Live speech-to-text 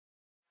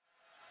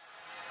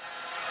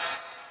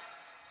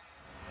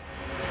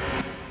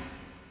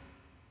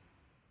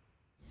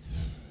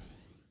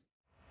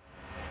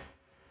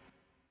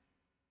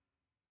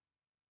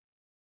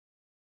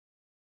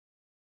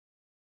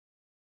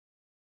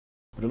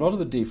But a lot of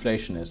the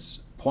deflationists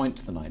point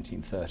to the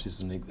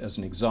 1930s as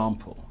an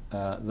example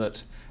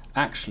that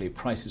actually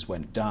prices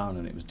went down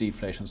and it was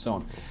deflation and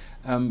so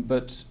on.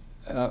 But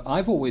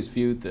I've always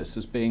viewed this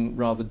as being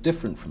rather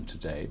different from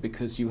today,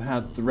 because you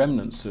had the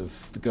remnants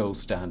of the gold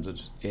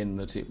standard in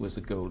that it was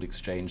a gold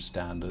exchange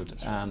standard,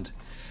 and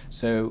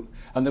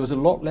there was a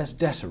lot less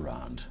debt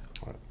around.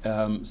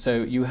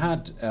 So you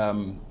had,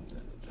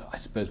 I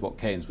suppose, what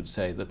Keynes would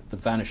say, the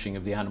vanishing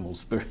of the animal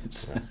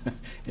spirits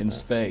in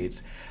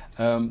spades.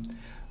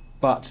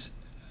 But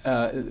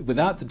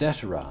without the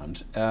debt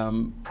around,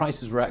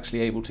 prices were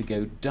actually able to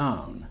go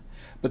down.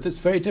 But that's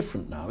very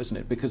different now, isn't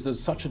it? Because there's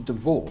such a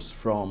divorce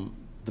from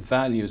the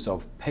values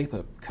of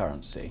paper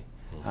currency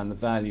and the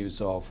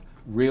values of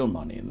real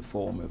money in the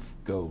form of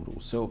gold or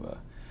silver,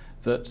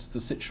 that the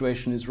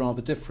situation is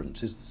rather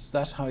different. Is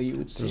that how you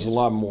would see it? There's a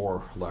lot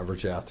more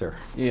leverage out there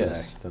today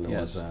than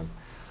there was then.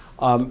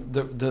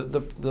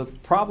 The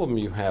problem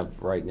you have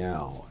right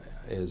now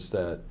is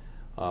that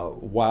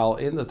while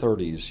in the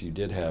 30s you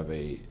did have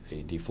a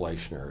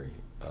deflationary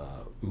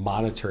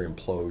monetary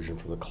implosion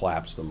from the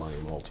collapse of the money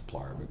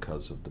multiplier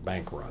because of the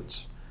bank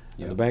runs.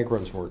 And the bank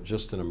runs weren't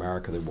just in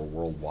America, they were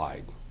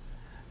worldwide.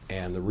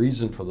 And the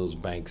reason for those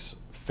banks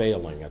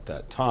failing at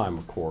that time,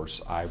 of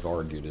course, I've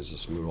argued, is a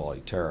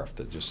smooth tariff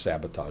that just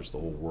sabotaged the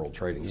whole world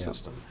trading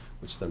system,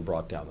 which then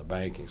brought down the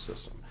banking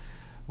system,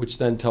 which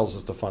then tells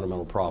us the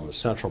fundamental problem is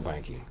central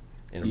banking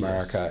in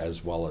America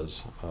as well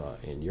as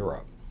in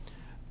Europe.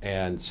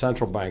 And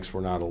central banks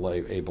were not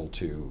able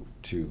to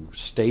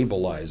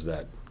stabilize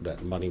that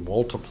money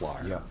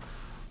multiplier,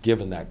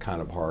 given that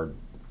kind of hard,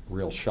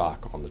 real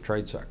shock on the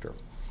trade sector.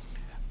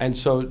 And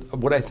so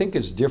what I think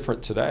is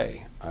different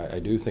today, I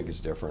do think is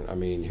different. I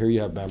mean, here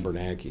you have Ben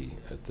Bernanke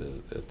at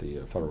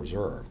the Federal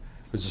Reserve,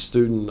 who's a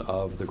student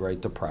of the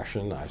Great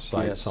Depression. I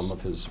cite some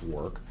of his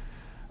work.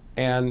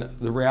 And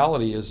the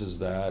reality is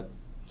that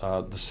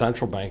the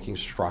central banking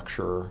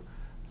structure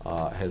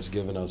has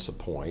given us a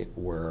point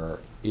where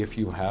if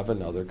you have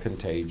another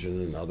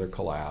contagion, another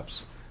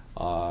collapse,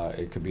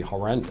 it could be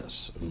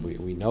horrendous, and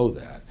we know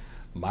that.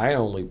 My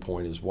only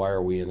point is, why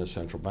are we in a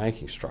central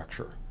banking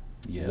structure?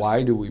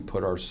 Why do we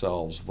put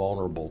ourselves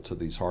vulnerable to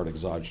these hard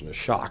exogenous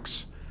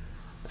shocks?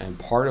 And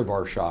part of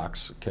our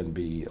shocks can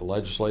be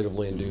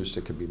legislatively induced,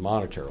 it could be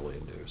monetarily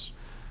induced.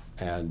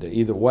 And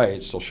either way,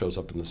 it still shows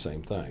up in the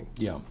same thing.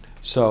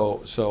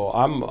 So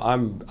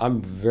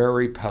I'm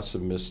very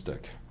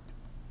pessimistic,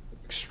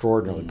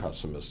 extraordinarily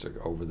pessimistic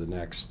over the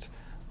next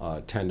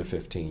 10 to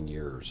 15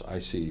 years. I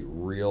see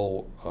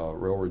real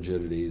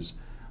rigidities.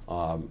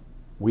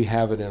 We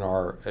have it in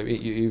our,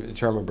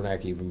 Chairman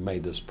Bernanke even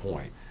made this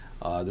point.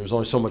 There's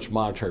only so much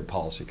monetary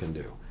policy can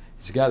do.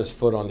 He's got his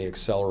foot on the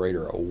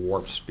accelerator at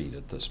warp speed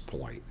at this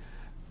point.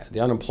 The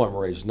unemployment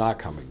rate is not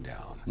coming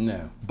down.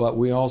 No. But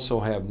we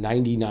also have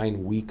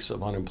 99 weeks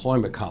of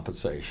unemployment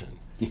compensation.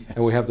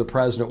 And we have the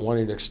president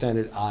wanting to extend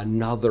it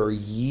another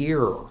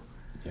year.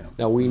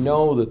 Now, we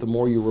know that the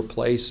more you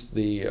replace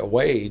the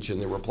wage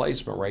and the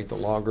replacement rate, the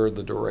longer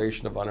the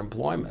duration of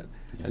unemployment.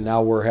 And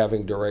now we're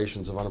having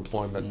durations of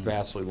unemployment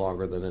vastly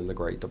longer than in the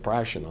Great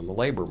Depression on the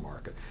labor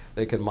market.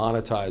 They can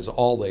monetize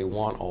all they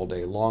want all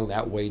day long.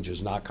 That wage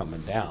is not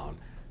coming down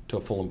to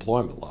a full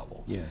employment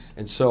level.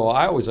 And so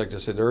I always like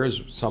to say there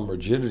is some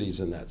rigidities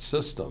in that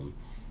system,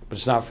 but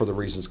it's not for the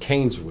reasons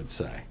Keynes would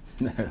say.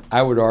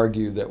 I would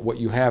argue that what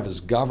you have is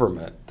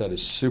government that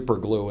is super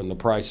glue in the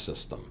price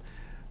system.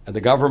 And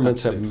the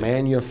governments have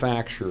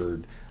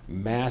manufactured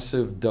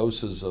massive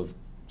doses of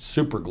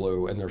super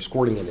glue, and they're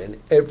squirting it in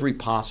every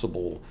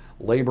possible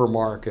labor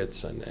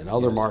markets and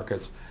other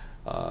markets,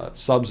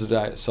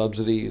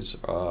 subsidies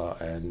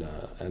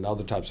and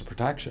other types of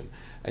protection.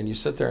 And you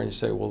sit there and you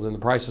say, well, then the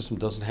price system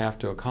doesn't have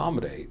to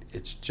accommodate.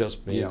 It's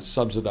just being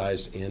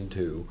subsidized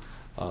into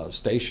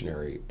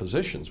stationary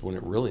positions when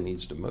it really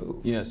needs to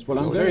move. Well,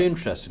 I'm very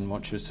interested in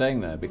what you're saying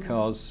there,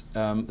 because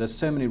there's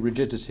so many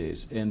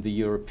rigidities in the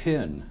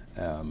European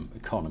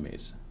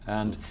economies,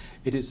 and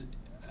it is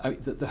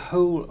the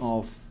whole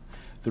of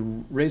the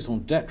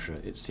raison d'etre,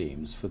 it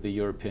seems, for the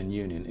European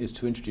Union is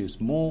to introduce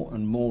more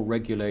and more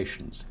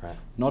regulations,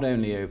 not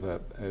only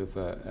over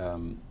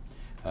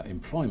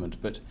employment,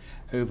 but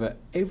over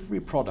every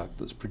product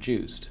that's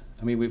produced.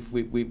 I mean,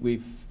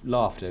 we've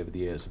laughed over the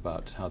years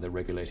about how they're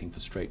regulating for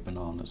straight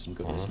bananas and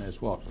goodness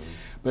knows what.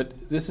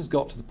 But this has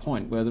got to the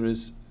point where there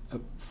is a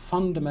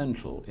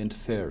fundamental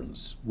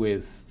interference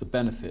with the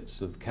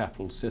benefits of the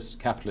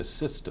capitalist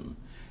system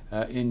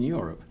in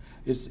Europe.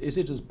 Is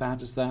it as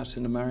bad as that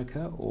in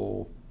America,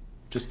 or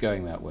just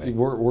going that way?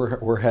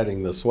 We're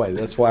heading this way.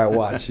 That's why I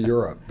watch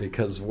Europe,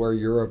 because where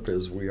Europe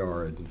is, we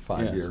are in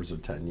 5 years or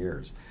 10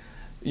 years.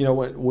 You know,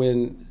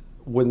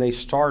 when they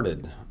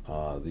started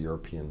the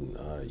European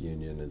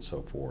Union and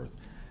so forth,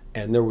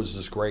 and there was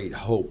this great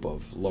hope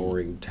of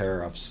lowering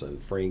tariffs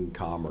and freeing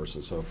commerce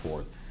and so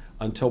forth,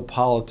 until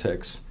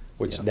politics,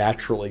 which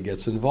naturally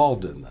gets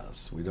involved in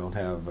this. We don't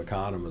have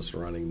economists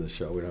running the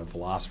show. We don't have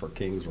philosopher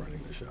kings running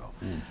the show.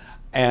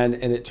 And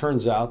it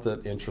turns out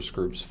that interest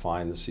groups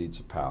find the seats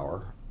of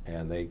power,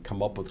 and they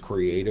come up with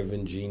creative,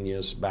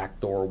 ingenious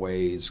backdoor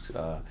ways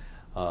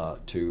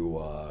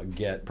to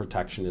get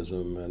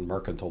protectionism and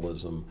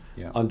mercantilism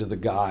under the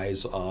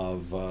guise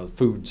of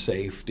food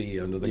safety,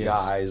 under the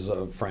guise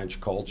of French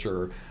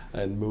culture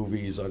and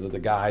movies, under the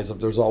guise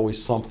of there's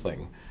always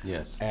something.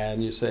 Yes.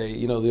 And you say,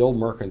 you know, the old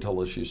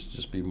mercantilists used to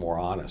just be more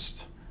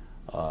honest.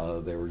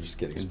 They were just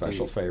getting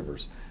special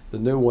favors. The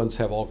new ones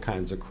have all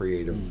kinds of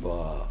creative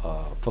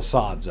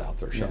facades out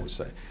there, shall we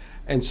say.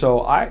 And so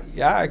I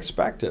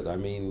expect it. I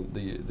mean,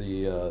 the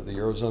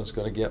Eurozone is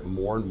going to get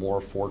more and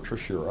more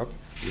fortress Europe,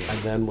 and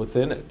then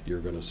within it, you're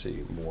going to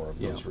see more of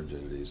those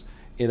rigidities.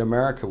 In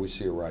America, we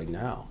see it right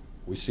now.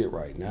 We see it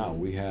right now.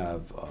 We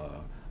have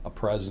a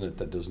president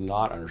that does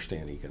not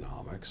understand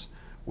economics.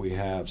 We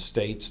have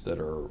states that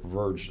are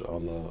verged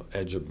on the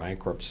edge of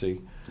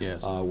bankruptcy.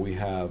 Yes. We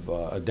have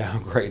a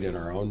downgrade in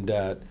our own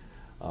debt.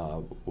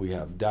 We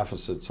have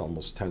deficits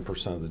almost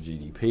 10% of the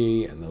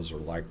GDP, and those are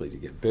likely to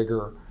get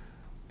bigger.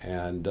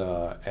 And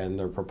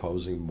they're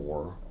proposing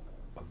more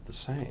of the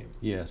same.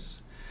 Yes,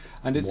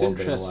 and it's more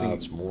interesting.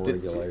 Bailouts, more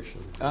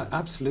regulation.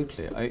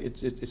 Absolutely,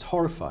 it's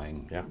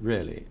horrifying,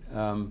 really.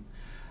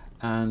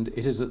 And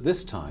it is at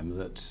this time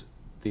that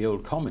the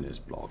old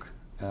communist bloc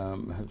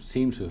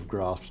seem to have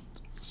grasped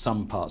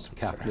some parts of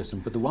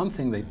capitalism, but the one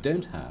thing they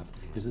don't have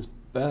is this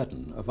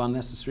burden of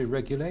unnecessary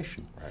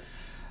regulation. Right.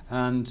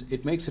 And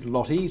it makes it a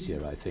lot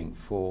easier, I think,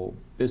 for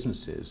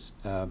businesses,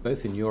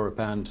 both in Europe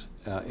and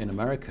in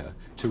America,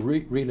 to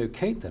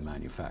relocate their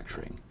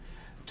manufacturing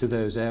to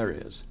those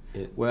areas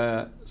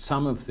where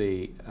some of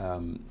the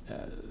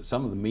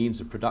means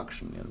of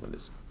production, whether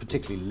it's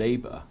particularly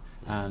labor,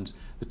 and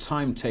the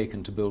time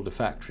taken to build a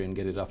factory and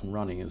get it up and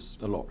running is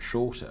a lot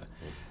shorter.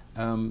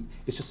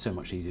 It's just so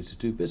much easier to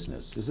do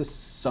business. Is this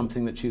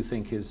something that you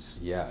think is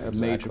a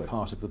major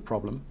part of the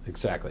problem?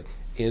 Exactly.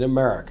 In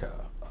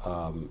America,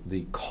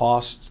 the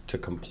cost to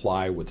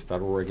comply with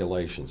federal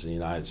regulations in the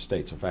United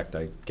States, in fact,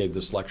 I gave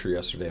this lecture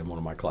yesterday in one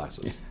of my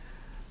classes,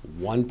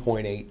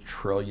 $1.8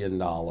 trillion.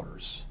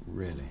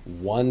 Really?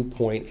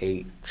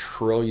 $1.8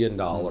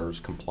 trillion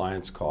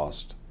compliance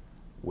cost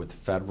with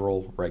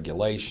federal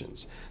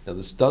regulations. Now,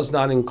 this does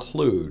not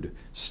include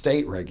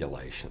state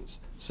regulations,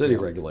 city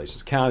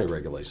regulations, county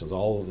regulations,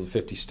 all of the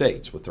 50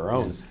 states with their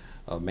own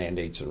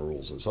mandates and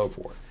rules and so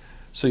forth.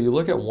 So you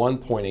look at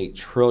 $1.8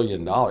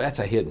 trillion, that's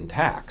a hidden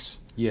tax.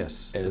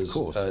 Yes, of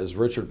course. As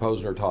Richard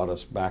Posner taught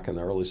us back in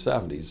the early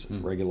 70s,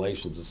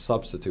 regulations is a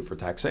substitute for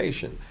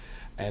taxation.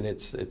 And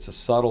it's a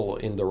subtle,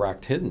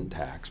 indirect, hidden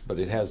tax, but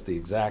it has the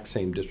exact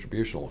same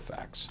distributional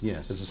effects.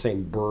 Yes. It's the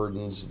same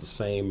burdens, the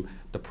same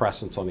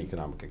depressants on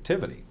economic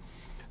activity.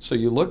 So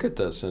you look at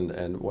this,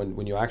 and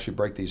when you actually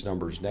break these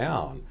numbers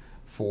down,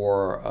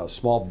 for a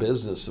small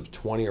business of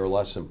 20 or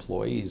less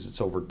employees, it's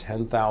over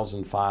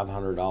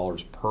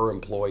 $10,500 per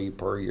employee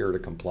per year to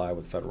comply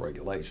with federal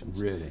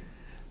regulations. Really?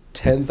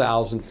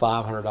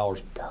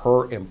 $10,500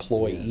 per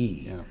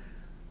employee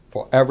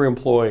for every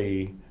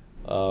employee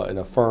in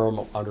a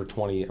firm under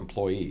 20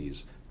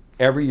 employees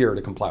every year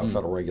to comply with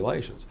federal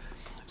regulations.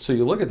 So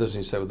you look at this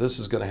and you say, well, this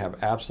is going to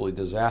have absolutely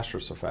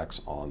disastrous effects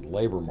on the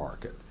labor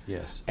market.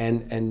 Yes.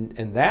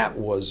 And that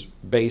was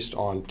based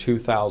on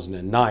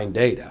 2009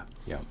 data.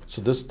 Yeah.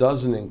 So this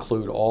doesn't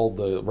include all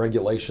the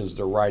regulations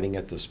they're writing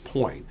at this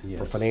point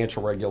for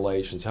financial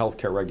regulations,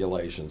 healthcare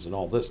regulations, and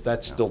all this.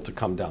 That's still to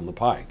come down the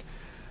pike.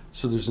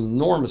 So there's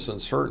enormous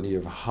uncertainty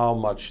of how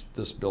much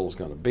this bill is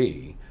going to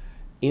be.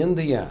 In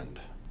the end,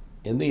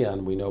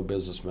 we know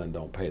businessmen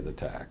don't pay the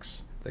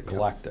tax. They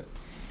collect it.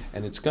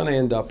 And it's going to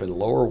end up in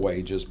lower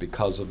wages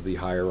because of the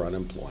higher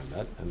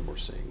unemployment, and we're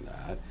seeing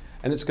that.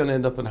 And it's going to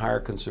end up in higher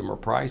consumer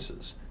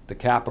prices. The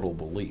capital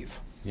will leave.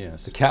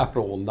 Yes. The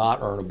capital will not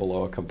earn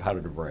below a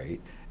competitive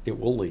rate. It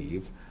will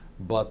leave,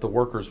 but the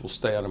workers will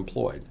stay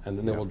unemployed. And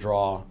then they will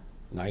draw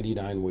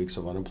 99 weeks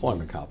of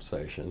unemployment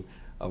compensation,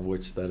 of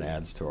which then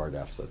adds to our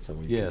deficits, and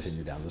we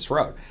continue down this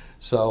road.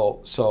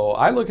 So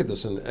I look at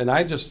this, and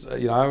I just, I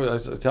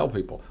tell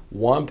people,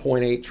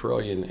 $1.8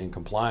 trillion in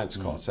compliance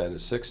costs. That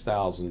is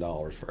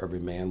 $6,000 for every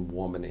man,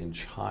 woman, and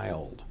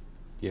child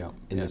in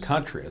the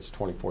country. It's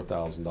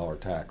 $24,000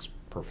 tax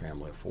per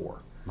family of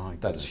four. My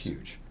that is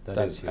huge. That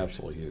is huge.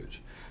 Absolutely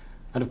huge.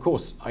 And of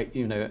course,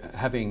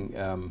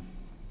 having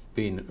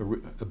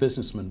been a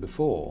businessman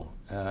before,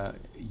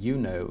 you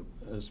know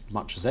as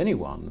much as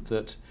anyone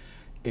that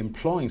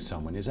employing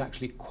someone is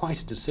actually quite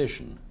a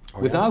decision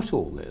without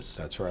all this.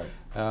 That's right.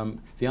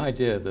 The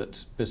idea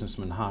that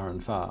businessmen hire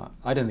and fire,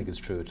 I don't think it's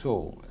true at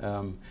all.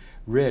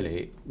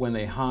 Really, when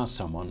they hire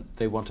someone,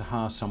 they want to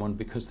hire someone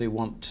because they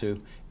want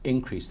to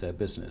increase their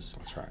business.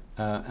 That's right.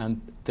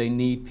 And they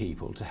need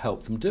people to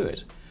help them do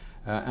it.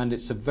 And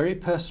it's a very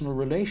personal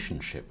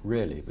relationship,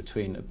 really,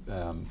 between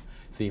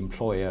the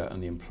employer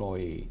and the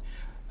employee.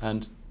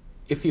 And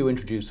if you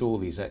introduce all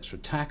these extra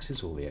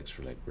taxes, all the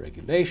extra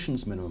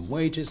regulations, minimum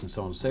wages, and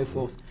so on and so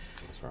forth,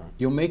 that's right,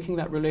 you're making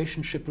that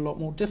relationship a lot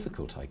more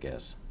difficult, I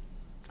guess.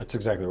 That's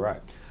exactly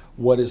right.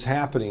 What is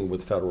happening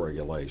with federal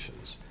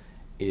regulations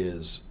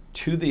is,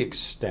 to the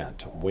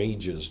extent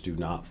wages do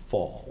not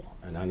fall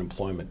and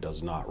unemployment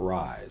does not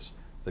rise,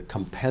 the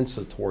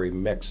compensatory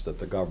mix that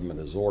the government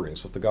is ordering.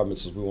 So if the government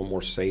says we want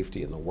more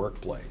safety in the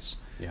workplace,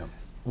 yeah.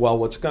 well,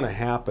 what's going to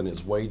happen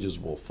is wages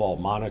will fall,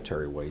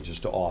 monetary wages,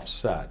 to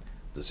offset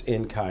this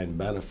in-kind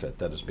benefit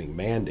that is being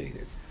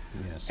mandated.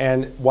 Yes.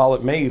 And while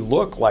it may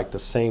look like the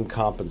same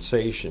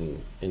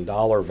compensation in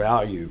dollar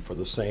value for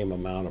the same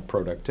amount of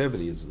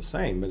productivity is the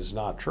same, but it's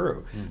not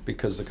true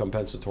because the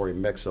compensatory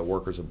mix that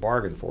workers have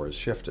bargained for has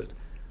shifted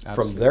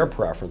from their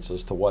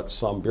preferences to what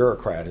some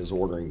bureaucrat is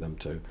ordering them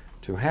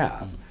to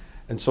have.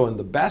 And so in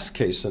the best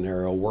case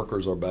scenario,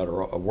 workers are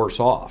worse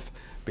off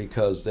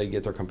because they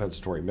get their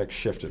compensatory mix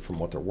shifted from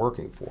what they're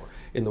working for.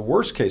 In the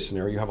worst case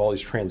scenario, you have all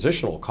these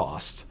transitional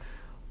costs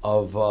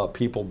of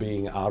people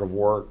being out of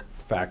work,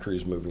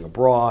 factories moving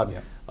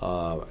abroad,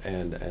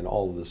 and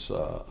all of this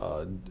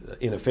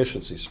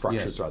inefficiency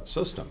structured throughout the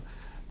system.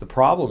 The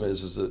problem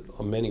is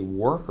that many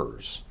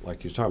workers,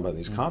 like you're talking about in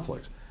these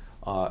conflicts,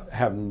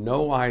 have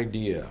no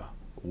idea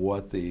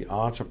what the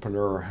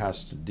entrepreneur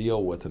has to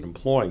deal with in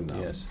employing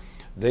them. Yes.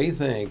 They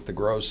think the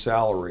gross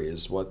salary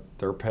is what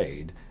they're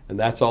paid, and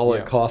that's all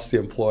it costs the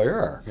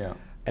employer. Yeah.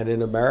 And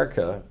in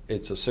America,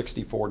 it's a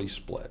 60-40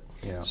 split.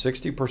 Yeah.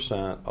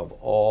 60% of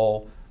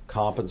all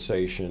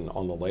compensation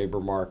on the labor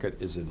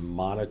market is in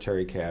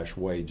monetary cash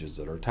wages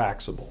that are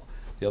taxable.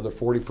 The other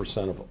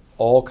 40% of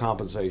all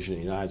compensation in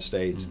the United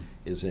States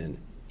is in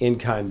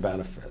kind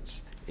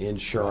benefits,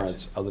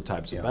 insurance, other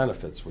types of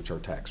benefits, which are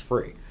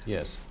tax-free.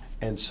 Yes.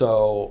 And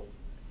so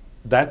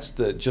that's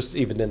just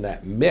even in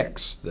that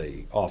mix,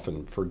 they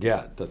often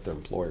forget that the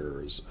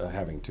employer is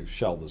having to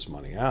shell this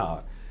money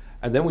out.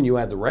 And then when you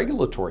add the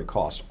regulatory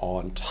costs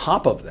on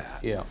top of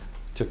that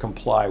to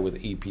comply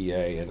with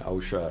EPA and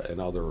OSHA and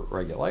other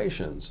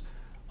regulations,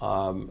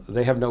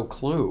 they have no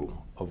clue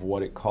of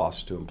what it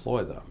costs to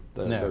employ them.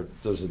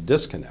 There's a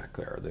disconnect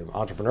there. The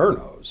entrepreneur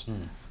knows,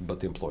 but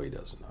the employee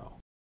doesn't know.